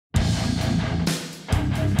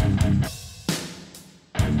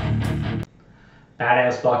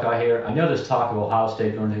Badass Buckeye here. I know there's talk of Ohio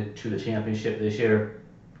State going to the championship this year,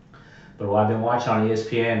 but what I've been watching on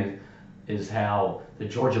ESPN is how the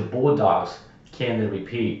Georgia Bulldogs can they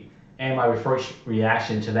repeat. And my first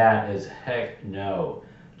reaction to that is heck no.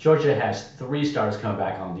 Georgia has 3 starters coming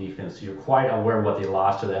back on defense. You're quite aware of what they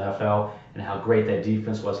lost to the NFL and how great that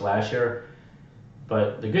defense was last year.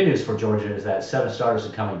 But the good news for Georgia is that 7 starters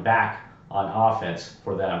are coming back on offense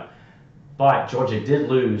for them. But Georgia did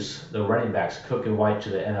lose the running backs, Cook and White, to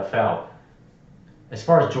the NFL. As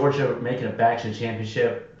far as Georgia making it back to the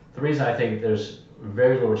championship, the reason I think there's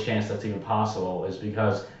very little chance that's even possible is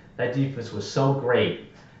because that defense was so great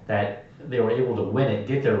that they were able to win it,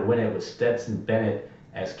 get there to win it with Stetson Bennett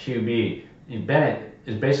as QB. And Bennett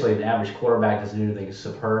is basically an average quarterback, doesn't do anything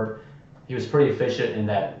superb. He was pretty efficient in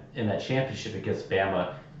that championship against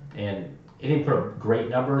Bama, and he didn't put up great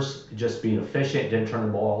numbers, just being efficient, didn't turn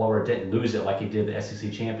the ball all over, didn't lose it like he did the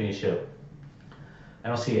SEC championship. I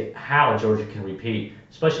don't see how Georgia can repeat,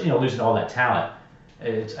 especially losing all that talent.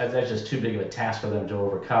 That's just too big of a task for them to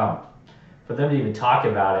overcome. For them to even talk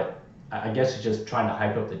about it, I guess it's just trying to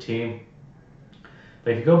hype up the team.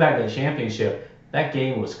 But if you go back to the championship, that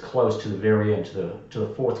game was close to the very end, to the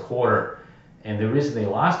fourth quarter. And the reason they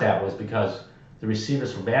lost that was because the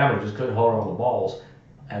receivers from Bama just couldn't hold on the balls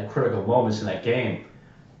at critical moments in that game.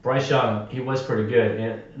 Bryce Young, he was pretty good.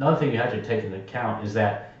 And another thing you have to take into account is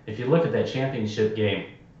that if you look at that championship game,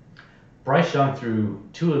 Bryce Young threw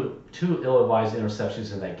two ill-advised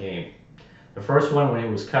interceptions in that game. The first one when he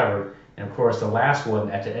was covered, and of course the last one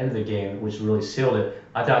at the end of the game, which really sealed it.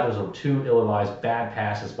 I thought those were 2 ill-advised bad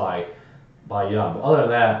passes by Young. But other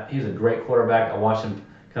than that, he's a great quarterback. I watched him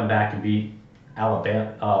come back and beat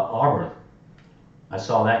Auburn. I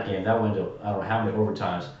saw that game. That went to I don't know how many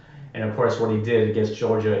overtimes. And of course, what he did against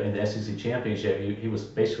Georgia in the SEC championship, he was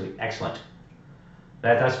basically excellent.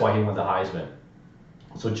 That's why he won the Heisman.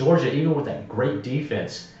 So Georgia, even with that great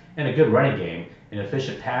defense and a good running game and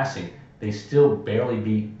efficient passing, they still barely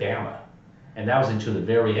beat Bama. And that was into the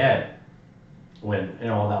very end when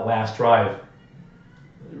on that last drive,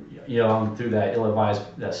 through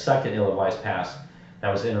that second ill-advised pass that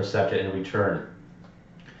was intercepted in return.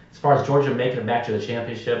 As far as Georgia making it back to the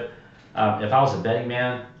championship, if I was a betting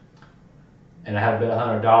man and I had to bet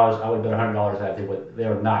 $100, I would bet $100 that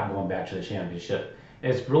they're not going back to the championship.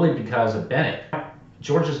 And it's really because of Bennett.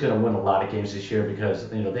 Georgia's going to win a lot of games this year because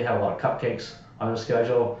they have a lot of cupcakes on their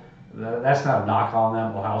schedule. That's not a knock on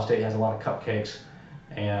them. Ohio State has a lot of cupcakes,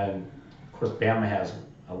 and of course Bama has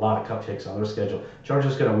a lot of cupcakes on their schedule.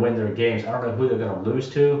 Georgia's going to win their games. I don't know who they're going to lose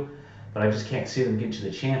to, but I just can't see them getting to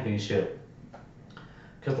the championship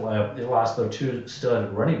because they lost their 2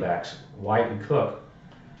 stud running backs, White and Cook.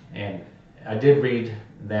 And I did read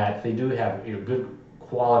that they do have good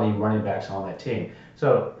quality running backs on that team.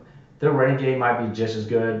 So their running game might be just as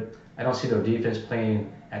good. I don't see their defense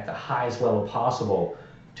playing at the highest level possible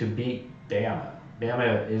to beat Bama.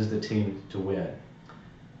 Bama is the team to win.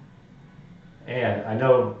 And I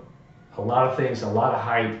know a lot of things, a lot of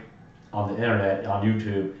hype on the internet, on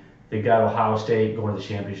YouTube. They got Ohio State going to the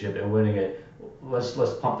championship and winning it. Let's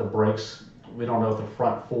pump the brakes. We don't know if the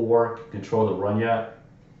front 4 can control the run yet.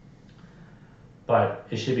 But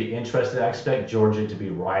it should be interesting. I expect Georgia to be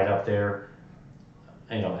right up there.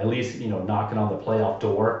 At least, knocking on the playoff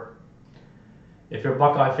door. If you're a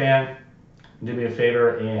Buckeye fan, do me a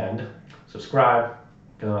favor and subscribe,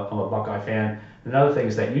 because I'm a Buckeye fan. Another thing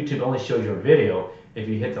is that YouTube only shows your video if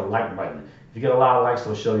you hit the like button. If you get a lot of likes,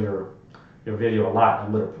 they'll show your video a lot.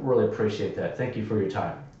 I'm going to really appreciate that. Thank you for your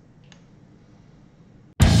time.